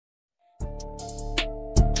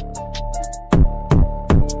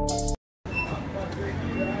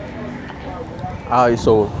Alright,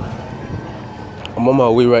 so I'm on my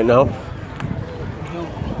way right now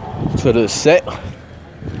to the set.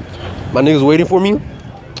 My niggas waiting for me,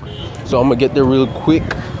 so I'm gonna get there real quick.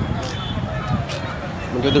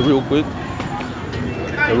 And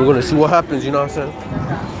we're gonna see what happens. You know what I'm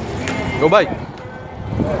saying? Go bike.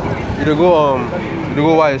 Either go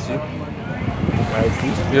YSC.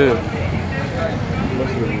 Yeah.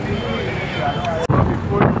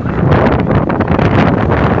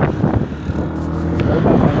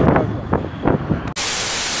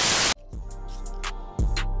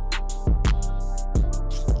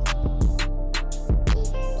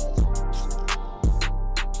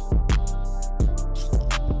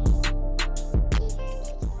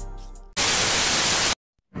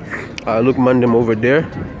 Look, man, them over there,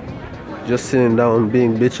 just sitting down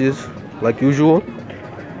being bitches like usual.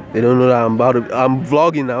 They don't know that I'm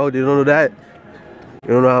vlogging now. They don't know that.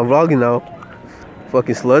 They don't know I'm vlogging now.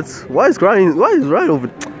 Fucking sluts. Why is crying? Why is right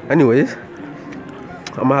over? Anyways,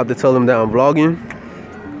 I'm gonna have to tell them that I'm vlogging.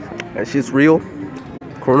 That shit's real.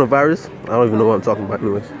 Coronavirus. I don't even know what I'm talking about.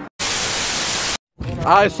 Anyways.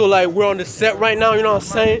 Alright, so like we're on the set right now. You know what I'm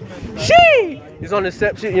saying? She. He's on the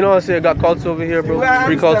set shit, you know what I'm saying? Got cults over here, bro.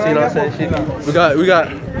 Free cults, you know what I'm saying? Shit. We got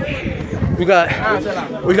zappy.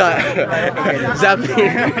 We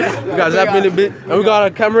got zappy in a bit. And we got a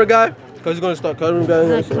camera guy, because he's gonna start covering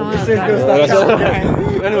guys.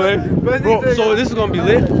 Anyway, bro, so this is gonna be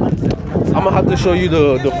lit. I'm gonna have to show you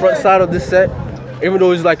the front side of this set. Even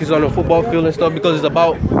though it's like it's on a football field and stuff, because it's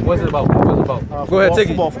about, what's it about? Go ahead, take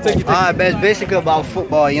it. Alright, but it's basically about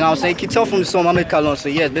football, you know what I'm saying? You can tell from the song Mohamed kalon, so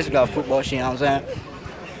yeah, it's basically about football shit, you know what I'm saying?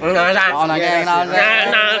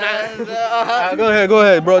 Go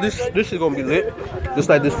ahead, bro. This shit gonna be lit. Just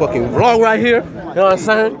like this fucking vlog right here. You know what I'm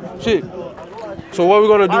saying? Shit. So what we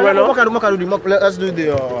gonna do right now? Let's do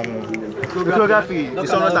the choreography. The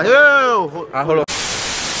song is like, yo! Hold on.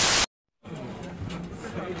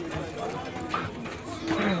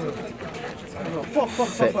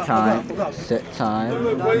 Set time.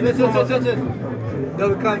 No,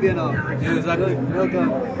 we can't be now. Yeah, exactly.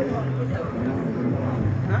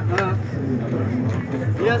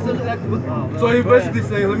 So he basically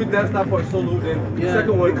saying, let me dance that part solo, then the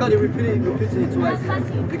second one. You can't repeat it twice.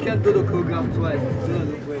 You can't do the choreograph twice.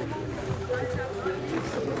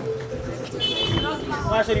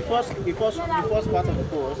 Actually, the first part of the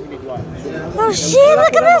chorus, we need one. Oh shit,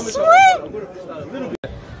 look at that swing!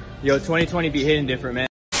 Yo, 2020 be hitting different, man.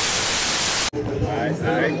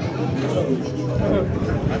 Alright.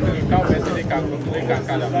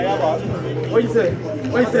 What you say?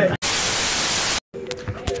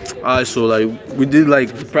 Alright, so like we did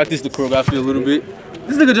like practice the choreography a little bit.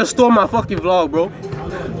 This nigga just stole my fucking vlog, bro.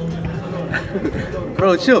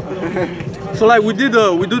 Bro, chill. So like we do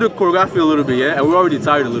the choreography a little bit, yeah, and we're already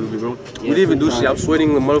tired a little bit, bro. We didn't even do shit. I'm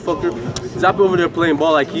sweating the motherfucker. Zappy over there playing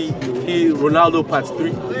ball like he Ronaldo parts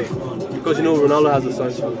 3. Because you know Ronaldo has a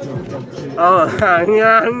son.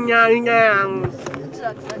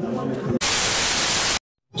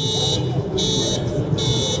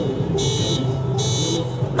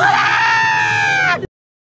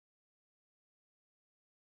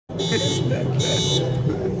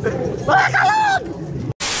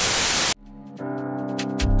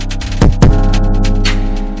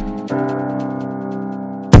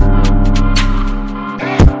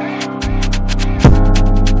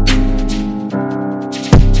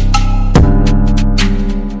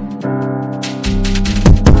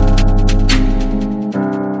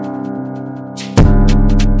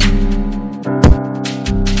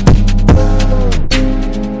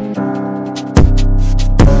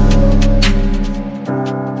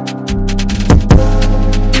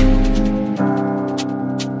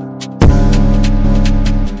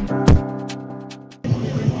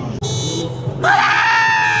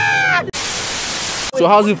 So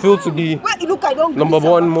how's it feel to be number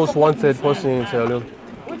one most wanted person in Sierra Leone?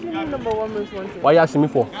 What do you mean number one most wanted? Why are you asking me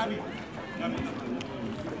for?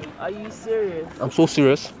 Are you serious? I'm so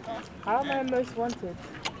serious. How am I most wanted?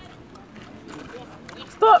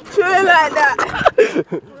 Stop chewing like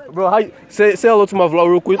that! Bro, say hello to my vlog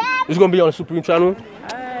real quick. It's gonna be on the Supreme channel.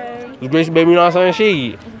 It's Grace Baby, you know what I'm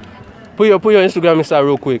saying? Shit. Put your Instagram inside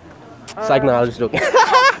real quick. Psych, nah, I'm just joking.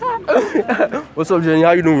 What's up, Jenny?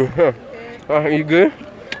 How you doing? Huh? You good?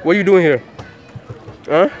 What are you doing here?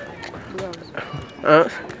 Huh?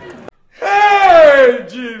 Hey,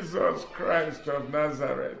 Jesus Christ of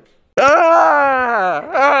Nazareth. What's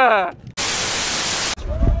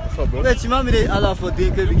up, bro? Tu m'as mis des à la faute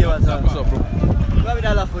que we get one time. What's up, bro? Tu m'as mis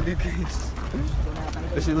à la faute que.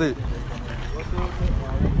 This shit lit.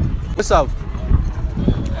 What's up?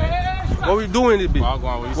 What we doing this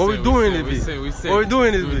bitch? What we doing this bitch? What we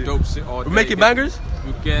doing this bitch? Dope shit all day. We making bangers?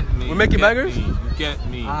 You get me. We making bangers? You get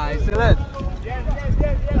me. Alright, say that.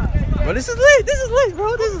 Bro, this is lit. This is lit,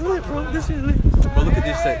 bro. This is lit, bro. This is lit. Bro, look at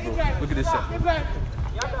this set, bro. Look at this set.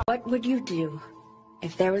 What would you do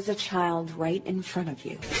if there was a child right in front of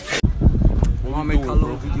you? Mohamed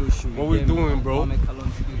kalon video shoot. What we doing, bro?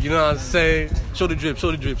 You know what I'm saying? Show the drip,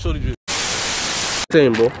 show the drip, show the drip.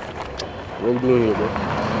 Same, bro. What we doing here, bro? What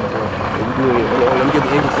we doing here? Hold on, let me get the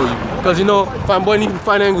angle for you. Because you know, fine boy need to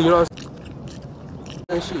find angle, you know what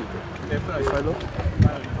I'm saying?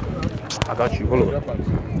 I got you, hold on.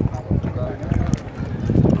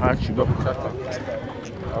 I got you, bro.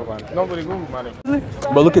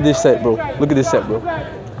 Bro, look at this set, bro. Look at this set, bro.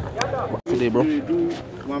 Today, bro.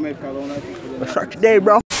 What's up today,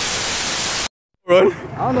 bro? Run.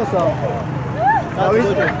 I don't know,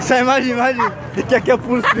 so imagine the keke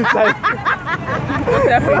full speed side.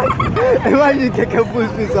 Imagine the keke full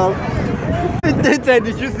speed side. They said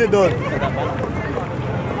the shoes they done.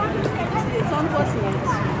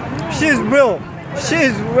 She's real.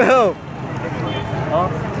 She's real. Huh?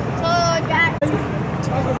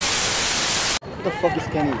 Who the fuck is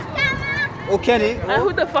Kenny? Oh, Kenny? And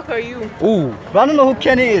who the fuck are you? Ooh. But I don't know who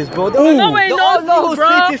Kenny is, bro. Nobody knows you,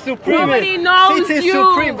 bro. City Supreme. Nobody knows City you.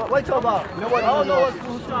 Supreme. What you talking about? Nobody knows.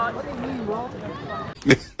 What do you mean, bro?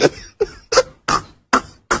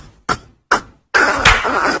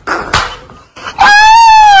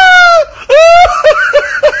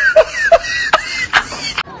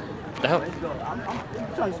 Damn. I'm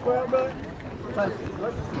trying to square up, bro.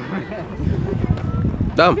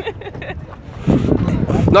 Damn.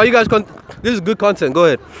 No, you guys this is good content. Go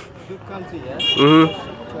ahead. Good country, yeah?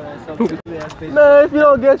 Man, if you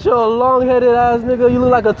don't get your long-headed ass nigga, you look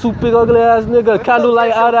like a toothpick, ugly ass nigga,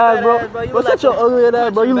 candlelight out ass, bro. Bro, shut your ugly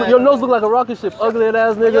ass, bro. Your nose look like a rocket ship, ugly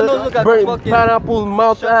ass nigga. Burnt pineapple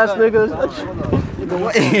mouth ass nigga.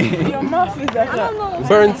 Your mouth is like that.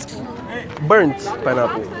 Burnt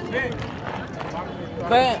pineapple.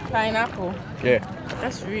 Burnt pineapple. Yeah.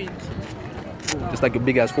 That's rude. It's like a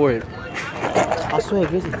big ass forehead. I swear,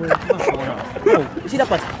 Grace is going. No, you see that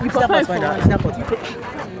part? You see that part right now? You see that part? You see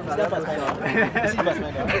that part right now? You see that part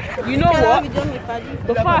right now? You know what?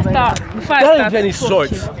 Before I start Jenny's short.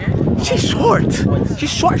 She's short.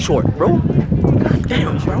 She's short, bro. God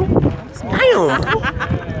damn, bro. Damn.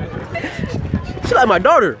 She's like my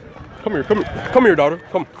daughter. Come here, daughter.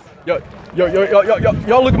 Come.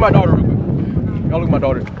 Y'all look at my daughter real quick. Y'all look at my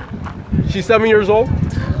daughter. She's 7 years old,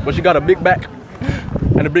 but she got a big back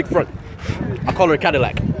and a big front. I call her a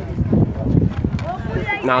Cadillac.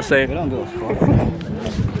 Nah, I'm saying.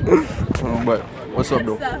 But what's up,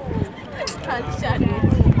 though?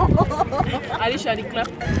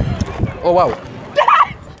 Oh wow.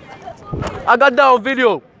 I got that on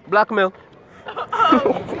video. Blackmail.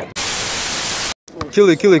 Kill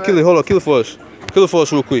it. Hold on, kill it for us. Kill it for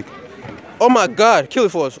us real quick. Oh my God, kill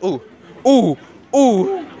it for us. Ooh.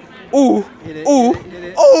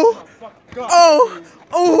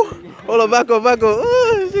 Hold on, back up.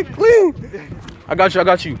 Oh, shit clean. I got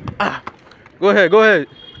you. Ah. Go ahead.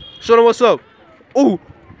 Show them what's up. Ooh.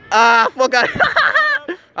 Ah, fuck out.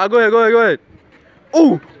 Ah, go ahead.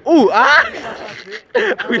 Ooh. Ah.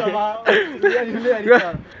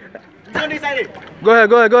 Go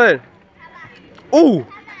ahead. Ooh.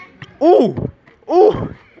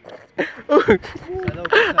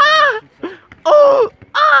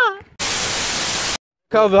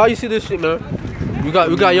 Calvin, how you see this shit, man? We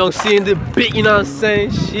got young C in the bit, you know what I'm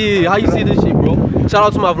saying? Shit, how you see this shit, bro? Shout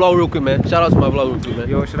out to my vlog real quick, man. Yo, shout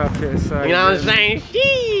out to us. You know what I'm saying?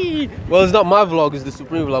 Shit. Well, it's not my vlog, it's the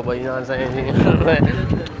Supreme vlog, but you know what I'm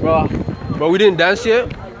saying? Bro, we didn't dance yet,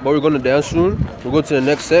 but we're gonna dance soon. We'll go to the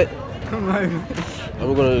next set. And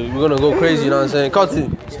we're gonna go crazy, you know what I'm saying?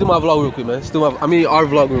 Content, still my vlog real quick, man. Our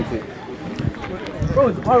vlog real quick. Bro,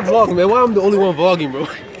 it's our vlog, man. Why I'm the only one vlogging, bro?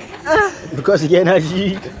 Because you get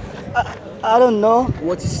energy. I don't know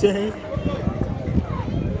what to say.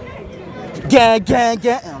 Gang. I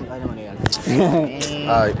don't know.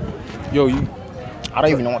 Alright. Yo, I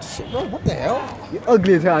don't even know what to say. Bro, what the hell? You're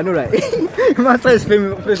ugly as hell, I know, right? My face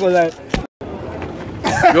was like.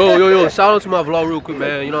 Yo, shout out to my vlog real quick,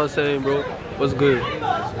 man. You know what I'm saying, bro? What's good?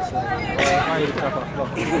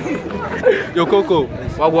 Yo, Coco,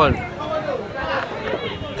 wagwan.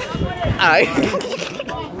 Alright.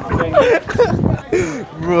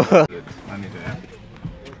 Bro.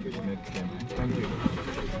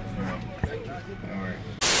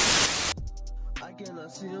 I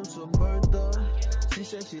cannot see him so burned up. She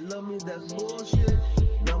said she love me, that's bullshit.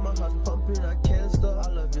 Now my heart's pumping, I can't stop. I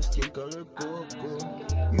love your skin color, coco.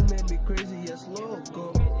 You made me crazy, yes,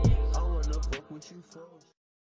 loco. I force.